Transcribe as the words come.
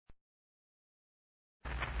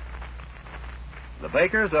The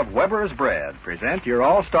Bakers of Weber's Bread present your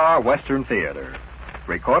all-star Western Theater.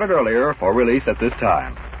 Recorded earlier for release at this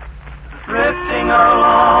time. Drifting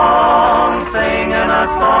along, singing a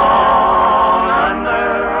song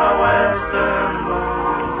under a western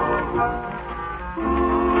moon.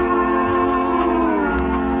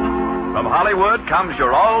 From Hollywood comes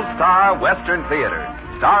your all-star Western Theater,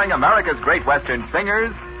 starring America's great Western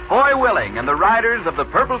singers, Foy Willing and the Riders of the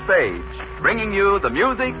Purple Sage, bringing you the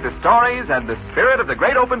music, the stories, and the spirit of the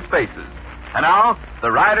great open spaces. And now,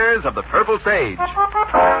 the Riders of the Purple Sage.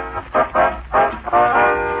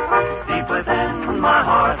 Deep within my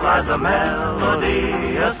heart lies a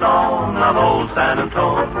melody, a song of old San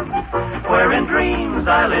Antone, where in dreams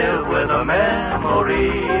I live with a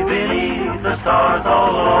memory beneath the stars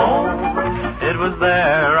all alone. It was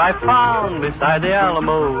there I found beside the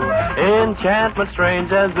Alamo enchantment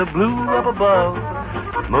strange as the blue up above.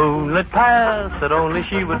 Moonlit paths that only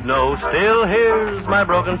she would know. Still hears my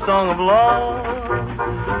broken song of love.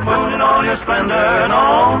 Moon in all your splendor and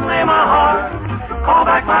only my heart. Call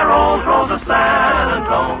back my rose, rose of San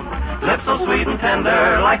Antone. Lips so sweet and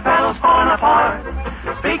tender like petals falling apart.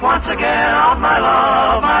 Speak once again of my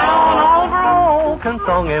love, my own broken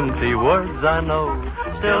song. Empty words I know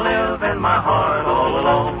still live in my heart all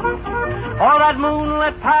alone. For that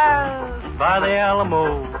moonlit path by the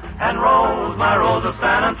Alamo and rose, my rose of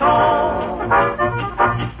San Antone.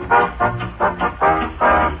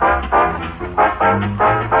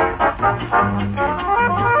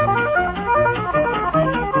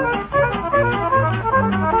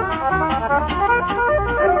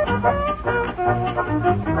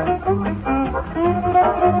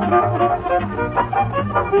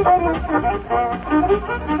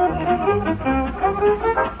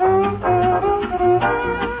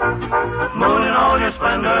 Moon in all your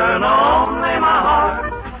splendor and only my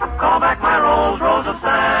heart. Call back my rose, rose of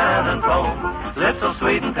San Antone. Lips so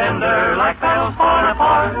sweet and tender like petals falling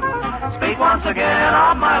apart. Speak once again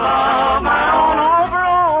of my love, my own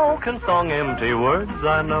broken song. Empty words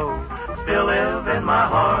I know still live in my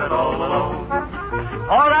heart all alone.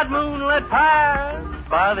 Or that moonlit path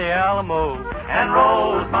by the Alamo and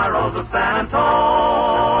rose, my rose of San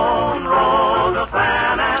Antone, rose of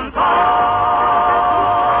San Antone.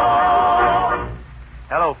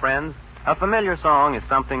 Hello, friends. A familiar song is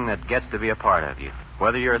something that gets to be a part of you,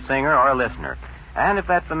 whether you're a singer or a listener. And if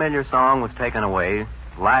that familiar song was taken away,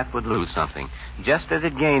 life would lose something, just as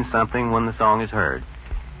it gains something when the song is heard.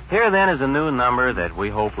 Here, then, is a new number that we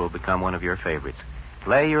hope will become one of your favorites.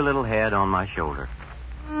 Lay your little head on my shoulder.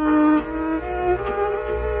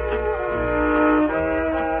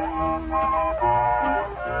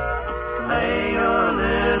 Lay your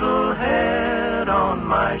little head on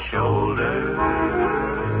my shoulder.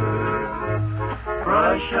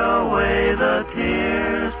 Brush away the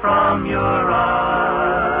tears from your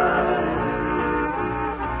eyes.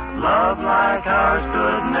 Love like ours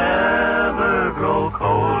could never grow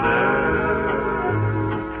colder.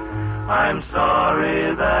 I'm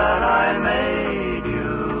sorry that I made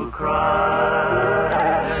you cry.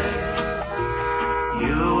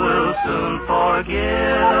 You will soon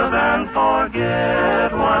forgive and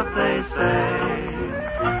forget what they say.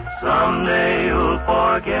 Someday you'll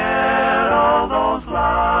forget all those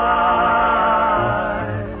lies.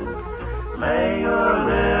 Lay your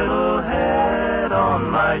little head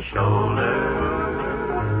on my shoulder.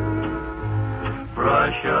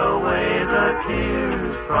 Brush away the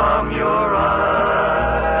tears from your eyes.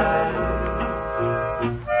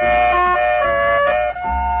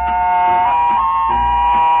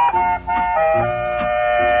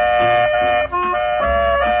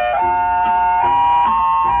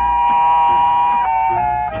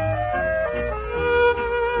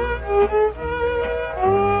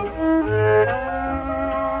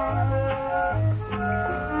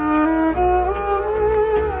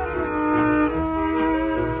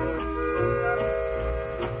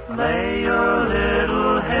 Lay your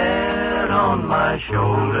little head on my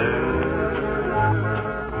shoulder.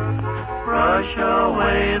 Brush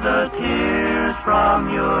away the tears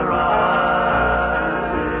from your eyes.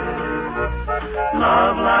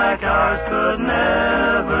 Love like ours could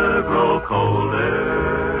never grow colder.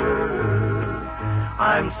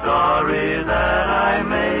 I'm sorry that I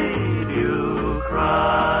made you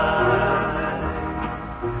cry.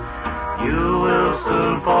 You will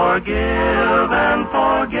soon forgive and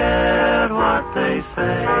forget what they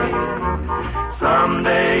say.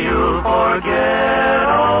 Someday you'll forget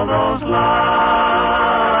all those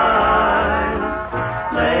lies.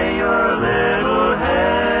 Lay your little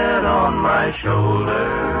head on my shoulder.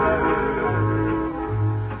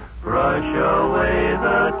 Brush away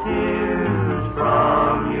the tears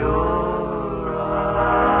from your eyes.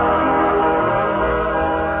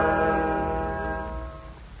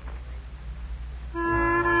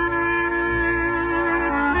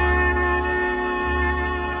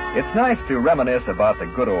 It's nice to reminisce about the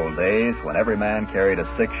good old days when every man carried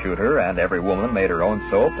a six-shooter and every woman made her own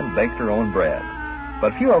soap and baked her own bread.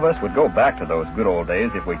 But few of us would go back to those good old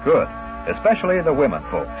days if we could, especially the women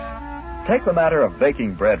folks. Take the matter of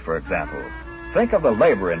baking bread, for example. Think of the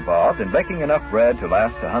labor involved in baking enough bread to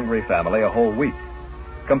last a hungry family a whole week.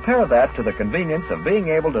 Compare that to the convenience of being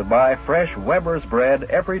able to buy fresh Weber's bread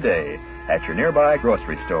every day at your nearby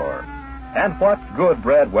grocery store. And what good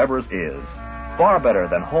bread Weber's is. Far better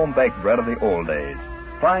than home-baked bread of the old days.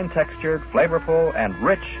 Fine-textured, flavorful, and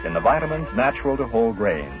rich in the vitamins natural to whole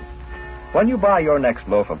grains. When you buy your next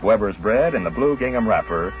loaf of Weber's bread in the blue gingham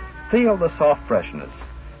wrapper, feel the soft freshness.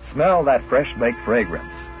 Smell that fresh-baked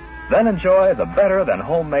fragrance. Then enjoy the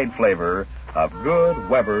better-than-homemade flavor of good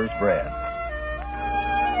Weber's bread.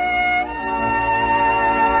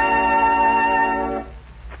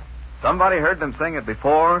 Somebody heard them sing it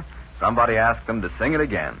before. Somebody asked them to sing it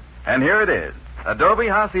again. And here it is, Adobe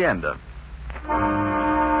Hacienda.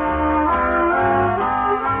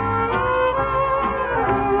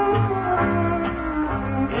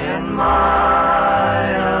 In my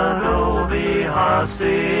adobe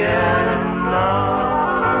hacienda,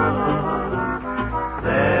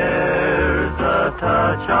 there's a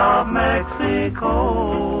touch of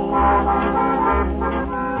Mexico.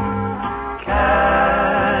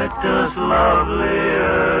 Cactus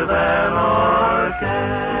lovelier than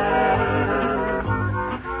orchid,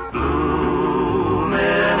 blooming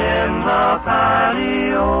in the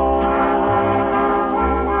patio.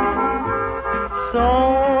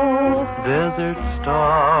 Soft desert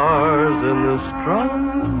stars in the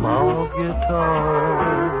strum of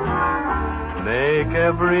guitars make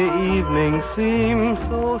every evening seem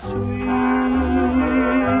so sweet.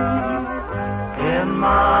 In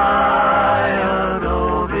my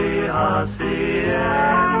adobe hacienda,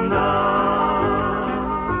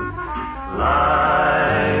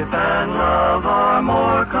 life and love are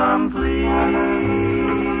more complete.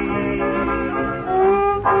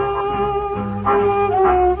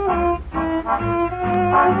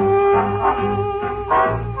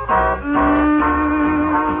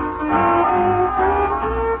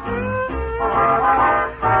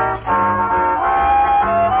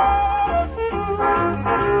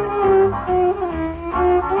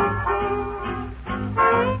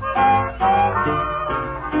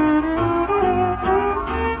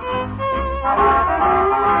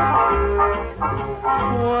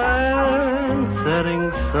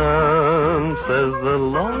 Says the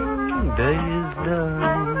long day is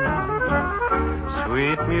done,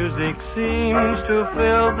 sweet music seems to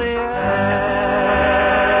fill the air.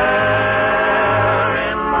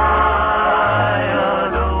 In my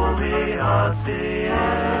adobe hacienda,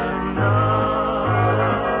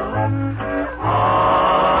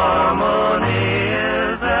 harmony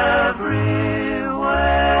is everywhere.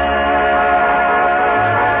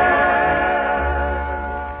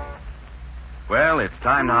 Well, it's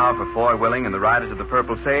time now for Foy Willing and the Riders of the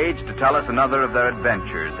Purple Sage to tell us another of their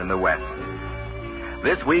adventures in the West.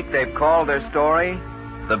 This week they've called their story,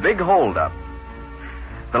 The Big Holdup.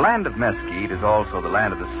 The land of Mesquite is also the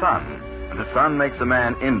land of the sun, and the sun makes a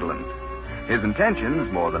man indolent. His intentions,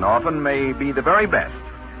 more than often, may be the very best,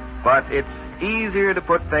 but it's easier to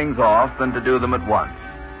put things off than to do them at once.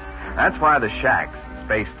 That's why the shacks,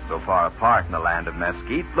 spaced so far apart in the land of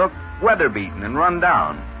Mesquite, look weather-beaten and run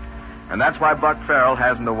down. And that's why Buck Farrell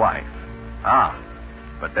hasn't a wife.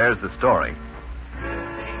 But there's the story.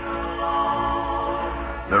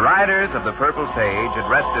 The riders of the Purple Sage had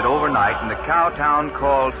rested overnight in the cow town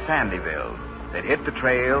called Sandyville. They'd hit the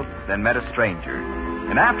trail, then met a stranger,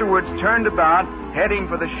 and afterwards turned about, heading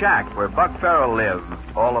for the shack where Buck Farrell lived,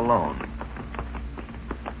 all alone.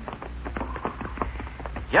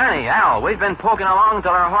 Johnny, Al, we've been poking along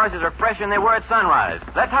till our horses are fresher than they were at sunrise.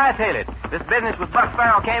 Let's hightail it. This business with Buck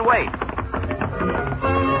Farrell can't wait.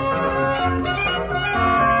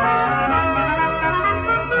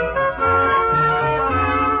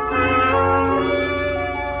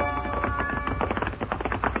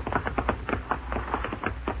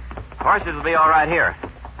 Horses will be all right here.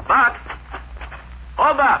 Buck!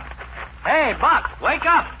 Oh, Buck! Hey, Buck, wake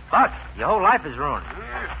up! Buck, your whole life is ruined.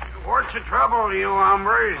 What's the trouble, you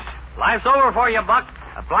hombres? Life's over for you, Buck.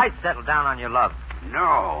 A blight settled down on your love.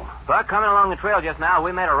 No. Buck, coming along the trail just now,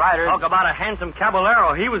 we met a rider. Talk about a handsome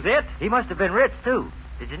caballero. He was it. He must have been rich, too.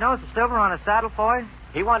 Did you notice the silver on his saddle, Foy?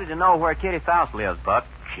 He wanted to know where Kitty Faust lives, Buck.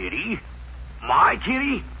 Kitty? My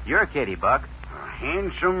Kitty? Your Kitty, Buck.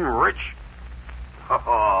 Handsome, rich?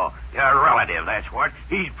 Oh, a relative, that's what.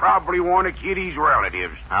 He's probably one of Kitty's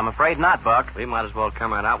relatives. I'm afraid not, Buck. We might as well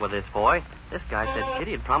come right out with this, Foy. This guy said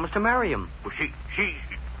Kitty had promised to marry him. Well,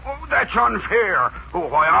 Oh, that's unfair. Oh,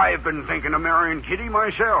 why, I've been thinking of marrying Kitty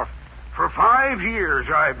myself. For 5 years,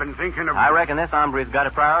 I've been thinking of... I reckon this hombre's got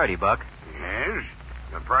a priority, Buck. Yes?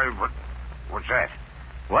 What's that?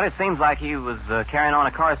 Well, it seems like he was carrying on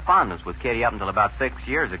a correspondence with Kitty up until about 6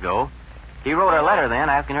 years ago. He wrote her a letter then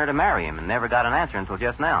asking her to marry him and never got an answer until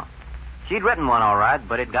just now. She'd written one all right,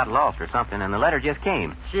 but it got lost or something, and the letter just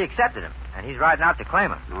came. She accepted him, and he's riding out to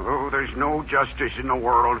claim her. Oh, there's no justice in the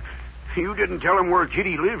world. You didn't tell him where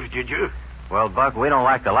Kitty lives, did you? Well, Buck, we don't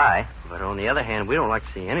like to lie. But on the other hand, we don't like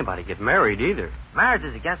to see anybody get married either. Marriage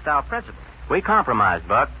is against our principles. We compromised,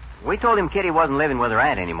 Buck. We told him Kitty wasn't living with her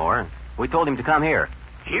aunt anymore, and we told him to come here.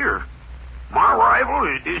 Here? My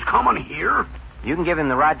rival is coming here? You can give him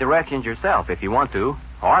the right directions yourself if you want to,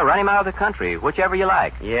 or run him out of the country, whichever you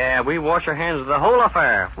like. Yeah, we wash our hands of the whole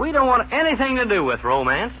affair. We don't want anything to do with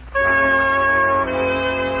romance.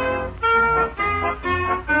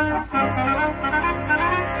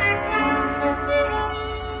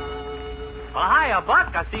 Well, hiya,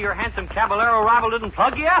 Buck. I see your handsome Caballero rival didn't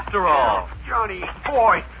plug you after all. Johnny,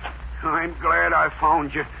 boy, I'm glad I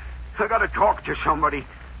found you. I got to talk to somebody.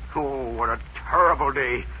 Oh, what a terrible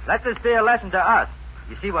day. Let this be a lesson to us.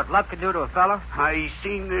 You see what love can do to a fellow? I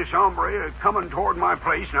seen this hombre coming toward my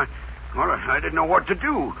place, and I didn't know what to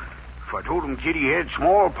do. If I told him Kitty had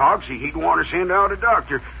smallpox, he'd want to send out a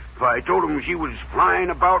doctor. If I told him she was flying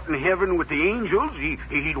about in heaven with the angels,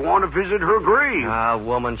 he'd want to visit her grave. A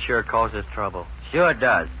woman sure causes trouble. Sure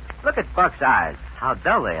does. Look at Buck's eyes. How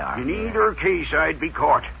dull they are. In either case, I'd be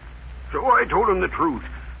caught. So I told him the truth.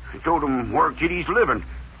 I told him where Kitty's living.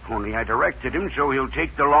 Only I directed him so he'll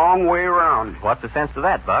take the long way around. What's the sense to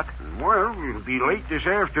that, Buck? Well, it'll be late this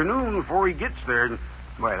afternoon before he gets there. And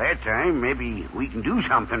by that time, maybe we can do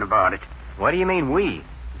something about it. What do you mean, we?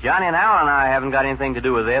 Johnny and Al and I haven't got anything to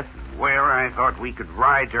do with this. Well, I thought we could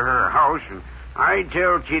ride to her house, and I'd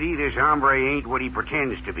tell Kitty this hombre ain't what he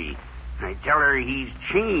pretends to be. I'd tell her he's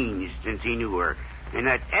changed since he knew her, and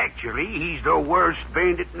that actually he's the worst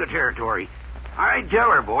bandit in the territory. I'd tell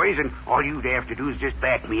her, boys, and all you'd have to do is just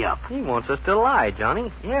back me up. He wants us to lie,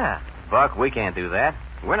 Johnny. Yeah. Buck, we can't do that.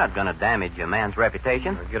 We're not going to damage a man's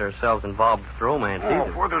reputation. Or get ourselves involved with romance Oh,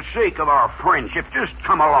 either. for the sake of our friendship, just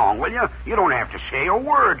come along, will you? You don't have to say a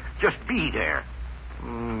word. Just be there.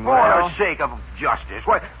 For the sake of justice.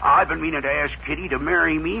 Why, I've been meaning to ask Kitty to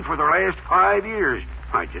marry me for the last 5 years.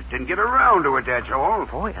 I just didn't get around to it, that's all.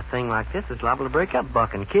 Boy, a thing like this is liable to break up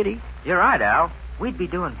Buck and Kitty. You're right, Al. We'd be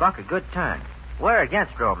doing Buck a good turn. We're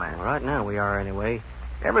against romance. Well, right now we are anyway.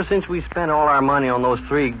 Ever since we spent all our money on those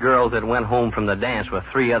 3 girls that went home from the dance with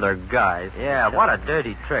 3 other guys. Yeah, what a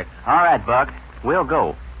dirty trick. All right, Buck. We'll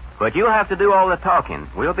go. But you'll have to do all the talking.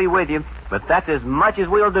 We'll be with you, but that's as much as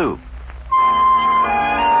we'll do.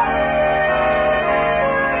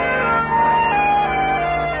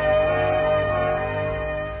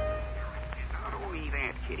 Not only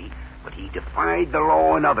that, Kitty, but he defied the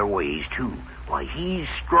law in other ways, too. Why, he's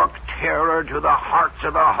struck terror to the hearts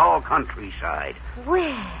of the whole countryside.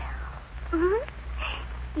 Well,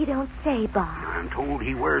 you don't say, Bob. I'm told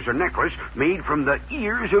he wears a necklace made from the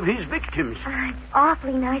ears of his victims. It's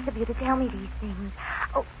awfully nice of you to tell me these things.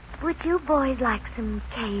 Oh, would you boys like some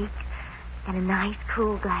cake and a nice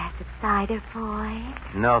cool glass of cider for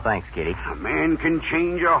it? No, thanks, Kitty. A man can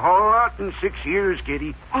change a whole lot in 6 years,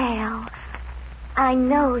 Kitty. Al, I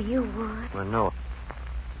know you would. Well, no.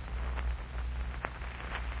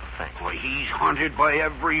 Why, he's hunted by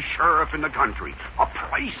every sheriff in the country. A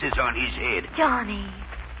price is on his head. Johnny,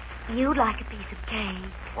 you'd like a piece of cake.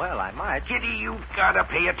 Well, I might. Kitty, you've got to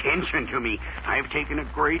pay attention to me. I've taken a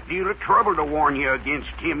great deal of trouble to warn you against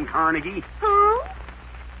Tim Carnegie. Who?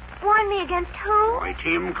 Warn me against who? Why,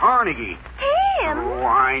 Tim Carnegie. Tim? Oh,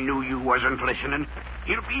 I knew you wasn't listening.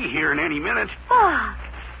 He'll be here in any minute. Buck,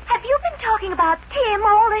 have you been talking about Tim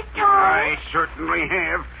all this time? I certainly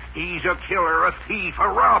have. He's a killer, a thief, a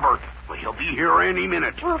robber. Well, he'll be here any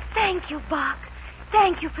minute. Well, thank you, Buck.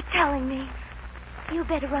 Thank you for telling me. You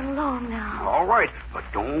better run along now. All right, but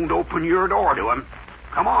don't open your door to him.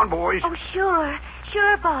 Come on, boys. Oh, sure.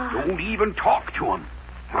 Sure, Buck. Don't even talk to him.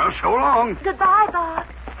 Well, so long. Goodbye, Buck.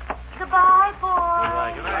 Goodbye,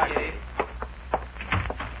 boy. Goodbye, Kitty.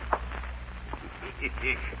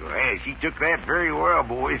 Well, she took that very well,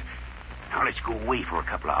 boys. Now let's go away for a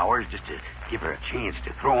couple of hours just to give her a chance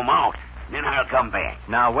to throw him out. Then I'll come back.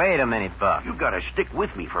 Now, wait a minute, Buck. You gotta stick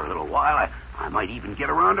with me for a little while. I might even get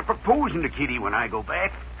around to proposing to Kitty when I go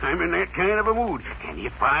back. I'm in that kind of a mood. And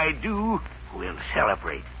if I do, we'll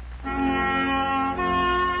celebrate.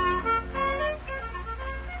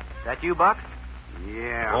 That you, Buck?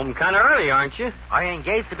 Yeah. Home kind of early, aren't you? Are you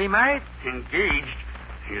engaged to be married? Engaged?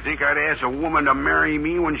 You think I'd ask a woman to marry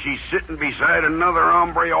me when she's sitting beside another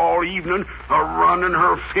hombre all evening, running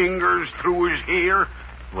her fingers through his hair?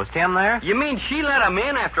 Was Tim there? You mean she let him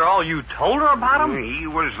in after all you told her about him? He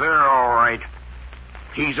was there, all right.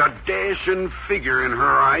 He's a dashing figure in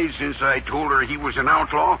her eyes since I told her he was an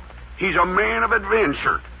outlaw. He's a man of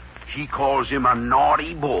adventure. She calls him a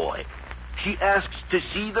naughty boy. She asks to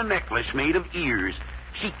see the necklace made of ears.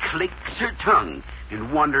 She clicks her tongue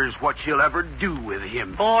and wonders what she'll ever do with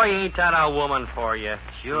him. Boy, ain't that a woman for you.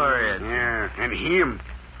 Sure is. Yeah, and him.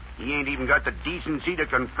 He ain't even got the decency to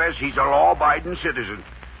confess he's a law-abiding citizen.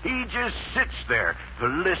 He just sits there,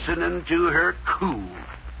 listening to her coo,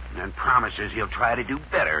 and then promises he'll try to do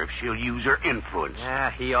better if she'll use her influence. Yeah,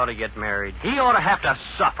 he ought to get married. He ought to have to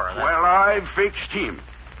suffer. Well, I've fixed him.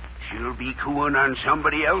 She'll be cooing on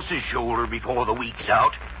somebody else's shoulder before the week's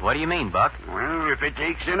out. What do you mean, Buck? Well, if it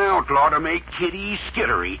takes an outlaw to make Kitty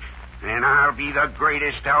skittery, then I'll be the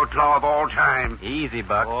greatest outlaw of all time. Easy,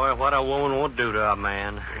 Buck. Boy, what a woman won't do to a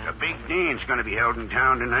man. There's a big dance going to be held in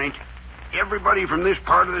town tonight. Everybody from this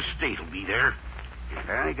part of the state will be there. And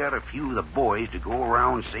I got a few of the boys to go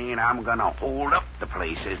around saying I'm going to hold up the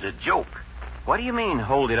place as a joke. What do you mean,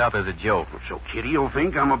 hold it up as a joke? So Kitty will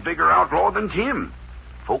think I'm a bigger outlaw than Tim.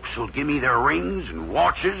 Folks will give me their rings and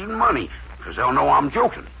watches and money, because they'll know I'm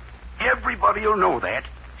joking. Everybody will know that,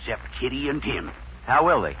 except Kitty and Tim. How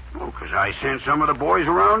will they? Oh, because I sent some of the boys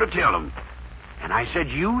around to tell them. And I said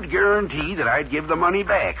you'd guarantee that I'd give the money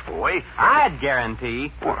back, boy. I'd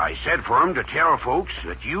guarantee. Well, I said for 'em to tell folks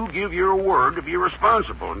that you give your word to be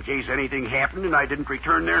responsible in case anything happened and I didn't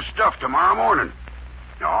return their stuff tomorrow morning.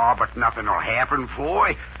 Oh, but nothing will happen,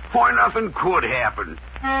 Foy. Why, nothing could happen.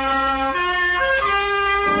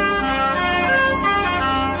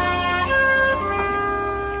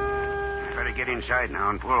 I better get inside now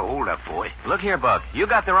and pull a hold up, Foy. Look here, Buck. You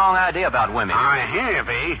got the wrong idea about women. I have,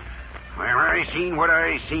 eh? Well, I seen what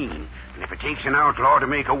I seen. And if it takes an outlaw to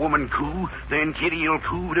make a woman coo, then Kitty'll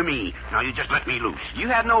coo to me. Now, you just let me loose. You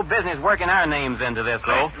had no business working our names into this,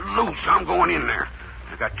 though. Let loose. I'm going in there.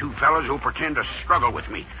 I got two fellas who'll pretend to struggle with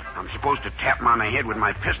me. I'm supposed to tap them on the head with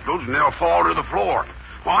my pistols, and they'll fall to the floor.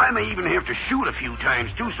 Well, I may even have to shoot a few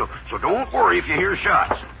times, too, so don't worry if you hear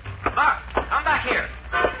shots. Buck, come back here.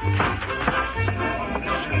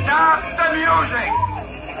 Stop the music!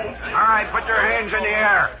 All right, put your hands in the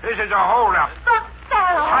air. This is a holdup.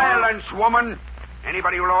 Silence, woman.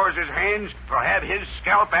 Anybody who lowers his hands will have his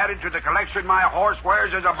scalp added to the collection my horse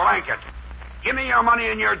wears as a blanket. Give me your money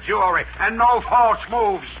and your jewelry, and no false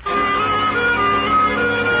moves.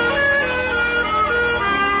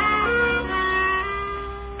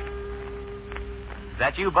 Is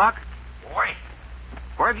that you, Buck? Boy,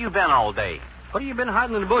 Where have you been all day? What have you been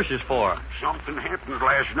hiding in the bushes for? something happened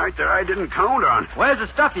last night that I didn't count on. Where's the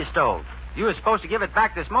stuff you stole? You were supposed to give it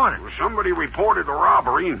back this morning. Somebody reported a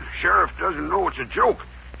robbery, and the sheriff doesn't know it's a joke.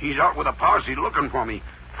 He's out with a posse looking for me.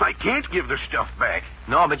 I can't give the stuff back.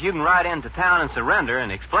 No, but you can ride into town and surrender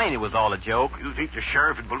and explain it was all a joke. You think the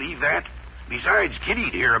sheriff would believe that? Besides,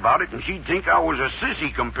 Kitty'd hear about it, and she'd think I was a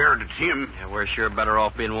sissy compared to Tim. Yeah, we're sure better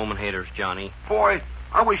off being woman haters, Johnny. Boy,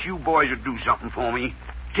 I wish you boys would do something for me.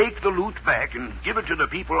 Take the loot back and give it to the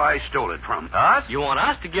people I stole it from. Us? You want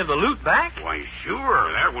us to give the loot back? Why, sure,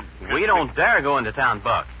 that would... We don't dare go into town,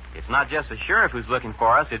 Buck. It's not just the sheriff who's looking for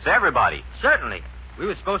us, it's everybody. Certainly. We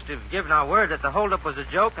were supposed to have given our word that the holdup was a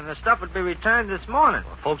joke and the stuff would be returned this morning.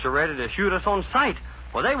 Well, folks are ready to shoot us on sight.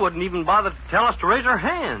 Well, they wouldn't even bother to tell us to raise our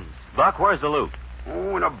hands. Buck, where's the loot?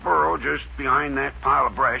 Oh, in a burrow just behind that pile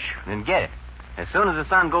of brush. Then get it. As soon as the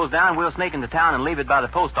sun goes down, we'll sneak into town and leave it by the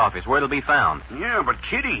post office where it'll be found. Yeah, but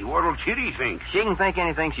Kitty, what'll Kitty think? She can think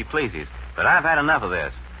anything she pleases, but I've had enough of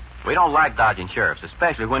this. We don't like dodging sheriffs,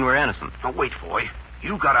 especially when we're innocent. Now, wait, boy.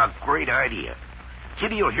 You got a great idea.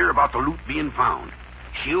 Kitty'll hear about the loot being found.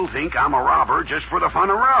 She'll think I'm a robber just for the fun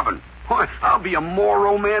of robbing. Why, I'll be a more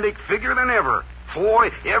romantic figure than ever.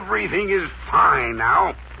 Boy, everything is fine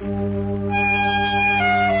now.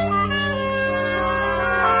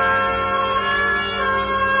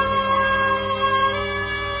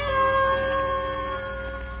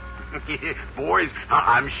 Boys,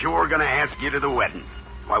 I'm sure going to ask you to the wedding.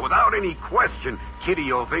 Why, without any question,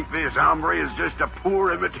 Kitty'll think this hombre is just a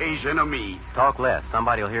poor imitation of me. Talk less.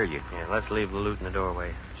 Somebody'll hear you. Yeah, let's leave the loot in the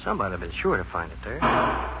doorway. Somebody'll be sure to find it there.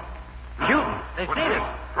 Shooting. They've What's seen this?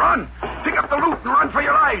 us. Run! Pick up the loot and run for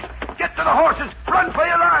your lives! Get to the horses! Run for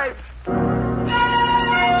your lives!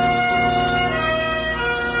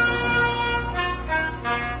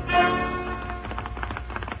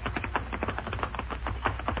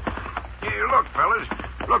 Hey, look, fellas.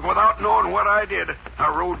 Look, without knowing what I did,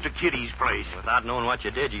 I rode to Kitty's place. Without knowing what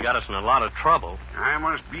you did, you got us in a lot of trouble. I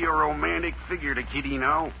must be a romantic figure to Kitty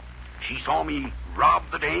now. She saw me rob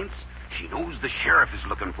the dance. She knows the sheriff is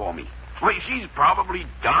looking for me. Why, she's probably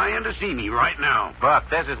dying to see me right now. Buck,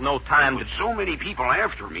 this is no time With so many people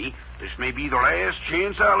after me, this may be the last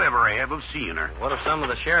chance I'll ever have of seeing her. What if some of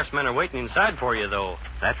the sheriff's men are waiting inside for you, though?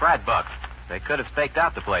 That's right, Buck. They could have staked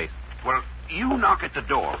out the place. Well, you knock at the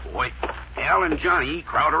door, boy. Al and Johnny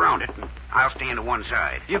crowd around it, and I'll stand to one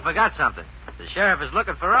side. You forgot something. The sheriff is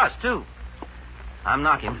looking for us, too. I'm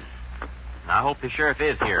knocking. I hope the sheriff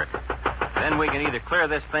is here. Then we can either clear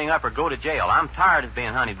this thing up or go to jail. I'm tired of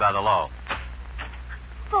being hunted by the law.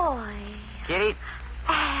 Boy. Kitty?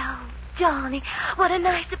 Al, Johnny, what a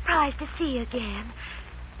nice surprise to see you again.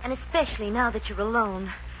 And especially now that you're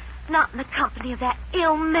alone. Not in the company of that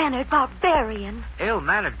ill-mannered barbarian.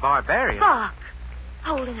 Ill-mannered barbarian? Buck,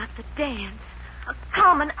 holding up the dance. A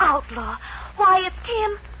common outlaw. Why, if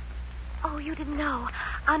Tim... Oh, you didn't know.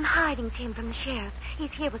 I'm hiding Tim from the sheriff.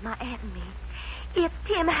 He's here with my aunt and me. If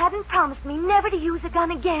Tim hadn't promised me never to use a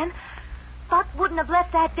gun again, Buck wouldn't have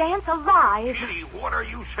left that dance alive. Kitty, what are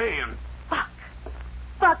you saying?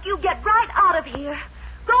 Buck, you get right out of here.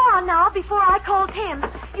 Go on now before I call Tim.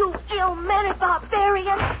 You ill-mannered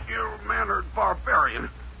barbarian. Ill-mannered barbarian.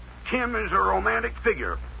 Tim is a romantic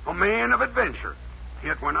figure, a man of adventure.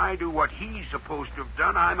 Yet when I do what he's supposed to have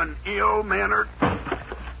done, I'm an ill-mannered...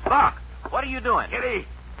 Buck, what are you doing?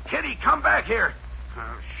 Kitty, come back here.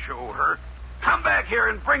 I'll show her. Come back here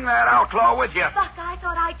and bring that outlaw with you. Buck, I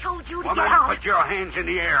thought I told you to Woman, get out. put your hands in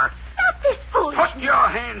the air. Stop this foolishness. Put your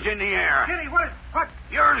hands in the air. Kitty, what?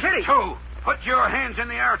 Yours, Kitty. too. Put your hands in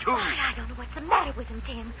the air, too. I don't know what's the matter with him,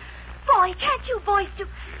 Tim. Boy, can't you voice to...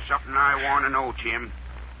 There's something I want to know, Tim.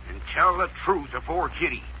 And tell the truth afore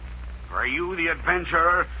Kitty. Are you the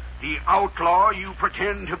adventurer, the outlaw you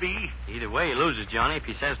pretend to be? Either way, he loses, Johnny. If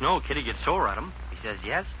he says no, Kitty gets sore at him. He says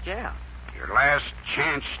yes, yeah. Your last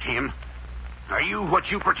chance, Tim. Are you what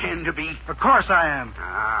you pretend to be? Of course I am.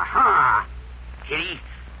 Aha. Kitty,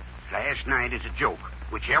 last night is a joke,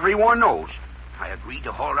 which everyone knows. I agreed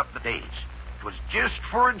to hold up the dance. It was just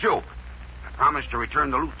for a joke. I promised to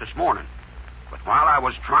return the loot this morning. But while I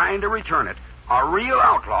was trying to return it, a real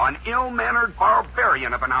outlaw, an ill-mannered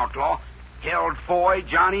barbarian of an outlaw, held Foy,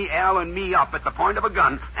 Johnny, Al, and me up at the point of a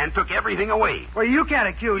gun and took everything away. Well, you can't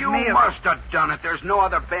accuse me You of... must have done it. There's no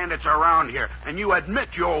other bandits around here, and you admit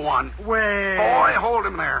you're one. Well... Boy, hold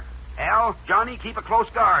him there. Al, Johnny, keep a close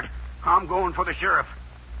guard. I'm going for the sheriff.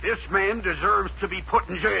 This man deserves to be put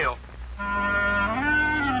in jail.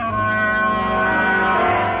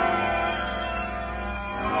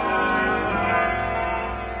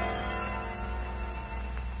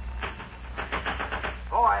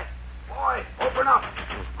 Boy, open up.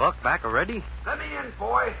 Is Buck back already? Let me in,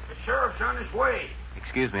 boy. The sheriff's on his way.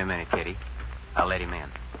 Excuse me a minute, Kitty. I'll let him in.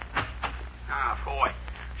 Ah, boy.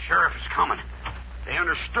 Sheriff is coming. They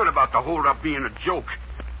understood about the holdup being a joke.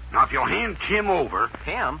 Now, if you'll hand Tim over...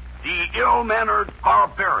 Tim? The ill-mannered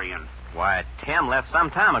barbarian. Why, Tim left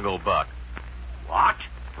some time ago, Buck. What?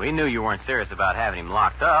 We knew you weren't serious about having him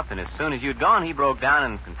locked up, and as soon as you'd gone, he broke down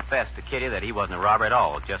and confessed to Kitty that he wasn't a robber at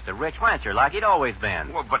all, just a rich rancher like he'd always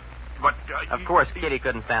been. Well, but... Of course, Kitty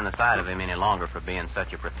couldn't stand the sight of him any longer for being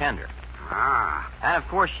such a pretender. Ah. And, of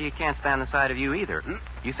course, she can't stand the sight of you either.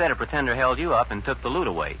 You said a pretender held you up and took the loot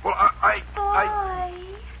away. Well, Boy,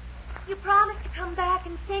 you promised to come back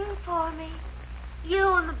and sing for me.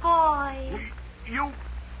 You and the boy. You...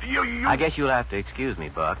 I guess you'll have to excuse me,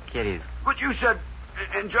 Buck. Kitty's... But you said...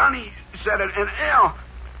 And Johnny said it, and Al...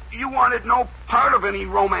 You wanted no part of any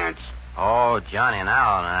romance. Oh, Johnny and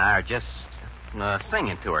Al and I are just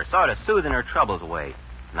singing to her, sort of soothing her troubles away,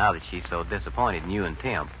 now that she's so disappointed in you and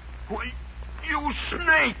Tim. Why, you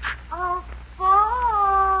snake! Oh,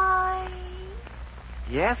 boy.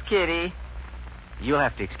 Yes, Kitty. You'll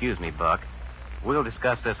have to excuse me, Buck. We'll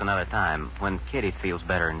discuss this another time, when Kitty feels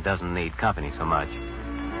better and doesn't need company so much.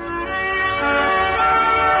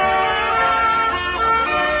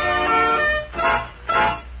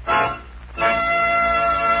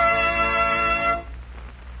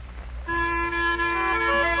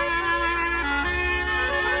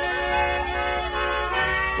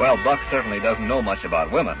 Well, Buck certainly doesn't know much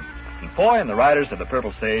about women, and Foy and the riders of the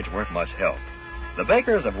Purple Sage weren't much help. The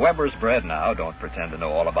bakers of Weber's bread now don't pretend to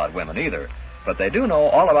know all about women either, but they do know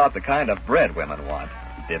all about the kind of bread women want.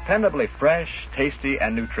 Dependably fresh, tasty,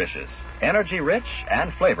 and nutritious. Energy-rich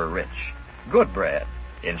and flavor-rich. Good bread.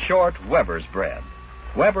 In short, Weber's bread.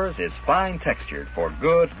 Weber's is fine textured for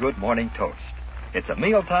good morning toast. It's a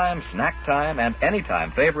mealtime, snack time, and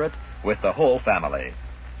anytime favorite with the whole family.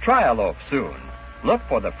 Try a loaf soon. look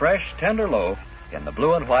for the fresh, tender loaf in the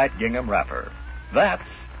blue and white gingham wrapper. That's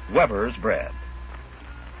Weber's bread.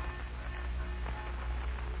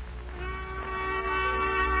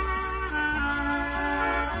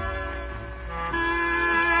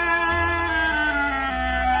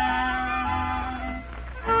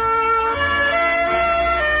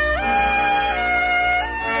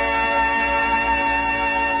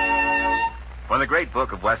 When the great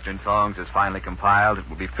book of Western songs is finally compiled, it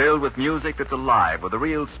will be filled with music that's alive with the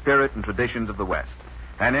real spirit and traditions of the West.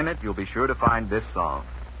 And in it, you'll be sure to find this song,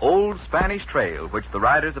 Old Spanish Trail, which the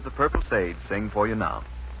Riders of the Purple Sage sing for you now.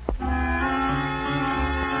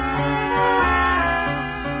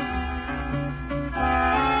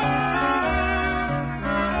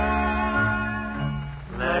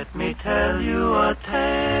 Let me tell you a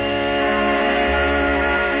tale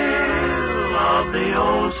of the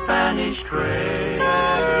old Spanish trail.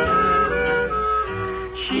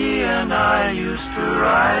 She and I used to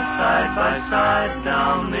ride side by side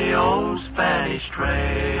down the old Spanish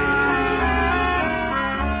trail.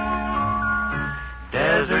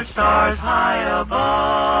 Desert stars high above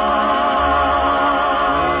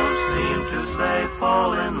seem to say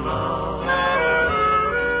fall in love.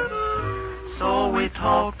 So we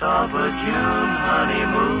talked of a June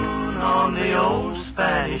honeymoon on the old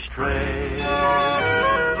Spanish trail.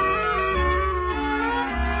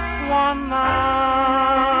 One night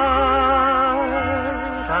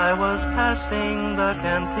I was passing the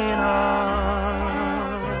cantina.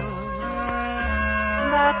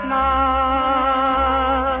 That night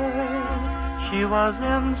she was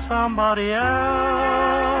in somebody else's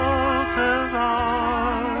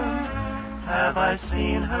arms. Have I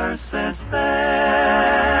seen her since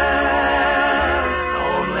then?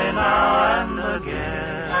 Only now and again.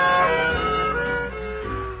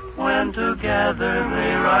 When together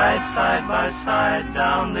they ride side by side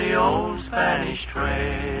down the old Spanish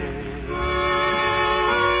trail.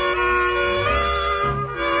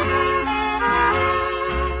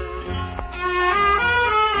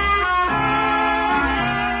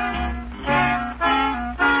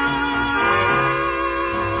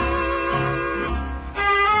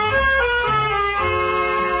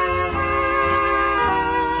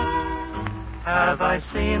 Have I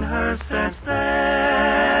seen her since then?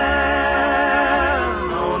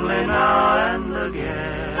 Only now and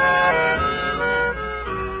again.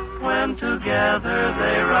 When together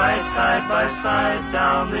they ride side by side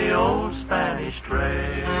down the old Spanish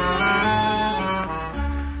trail.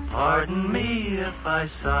 Pardon me if I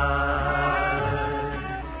sigh.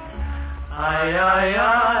 Ay, ay,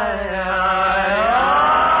 ay, ay, ay.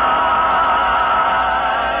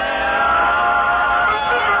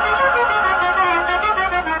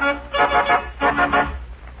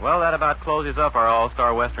 Well, that about closes up our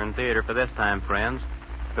All-Star Western Theater for this time, friends.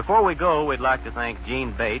 Before we go, we'd like to thank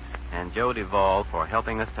Gene Bates and Joe Duvall for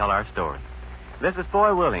helping us tell our story. This is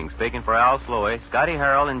Foy Willing speaking for Al Sloy, Scotty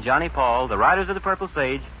Harrell, and Johnny Paul, the Riders of the Purple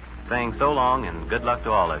Sage, saying so long and good luck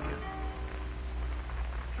to all of you.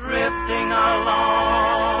 Drifting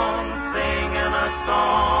along, singing a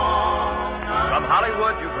song. From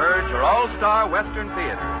Hollywood, you've heard your All-Star Western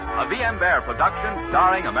Theater, a V.M. Bear production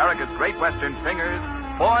starring America's great Western singers,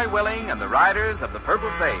 Foy Willing and the Riders of the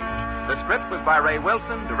Purple Sage. The script was by Ray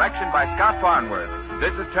Wilson, direction by Scott Farnworth.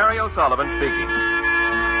 This is Terry O'Sullivan speaking.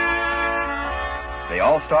 The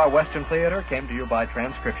All-Star Western Theater came to you by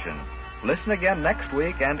transcription. Listen again next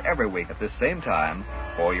week and every week at this same time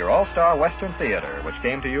for your All-Star Western Theater, which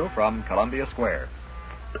came to you from Columbia Square.